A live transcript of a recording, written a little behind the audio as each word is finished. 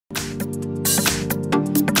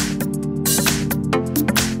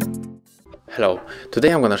Hello, today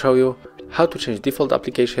I'm gonna show you how to change default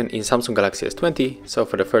application in Samsung Galaxy S20. So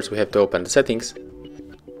for the first we have to open the settings.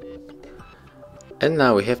 And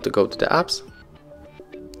now we have to go to the apps.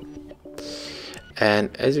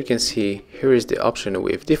 And as you can see, here is the option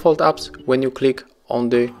with default apps. When you click on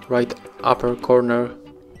the right upper corner,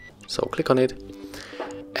 so click on it.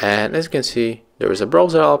 And as you can see, there is a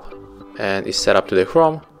browser app and it's set up to the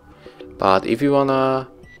Chrome. But if you wanna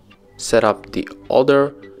set up the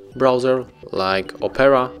other browser like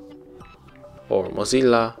Opera or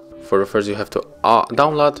Mozilla, for the first you have to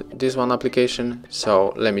download this one application.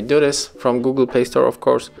 So let me do this from Google Play Store, of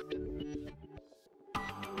course.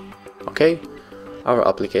 Okay, our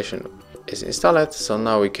application is installed, so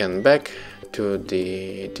now we can back to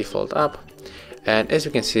the default app. And as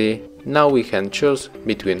you can see, now we can choose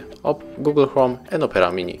between Google Chrome and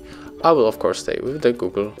Opera Mini. I will of course stay with the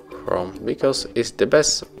Google Chrome because it's the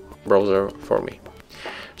best browser for me.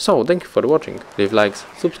 So thank you for watching, leave likes,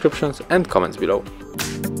 subscriptions and comments below.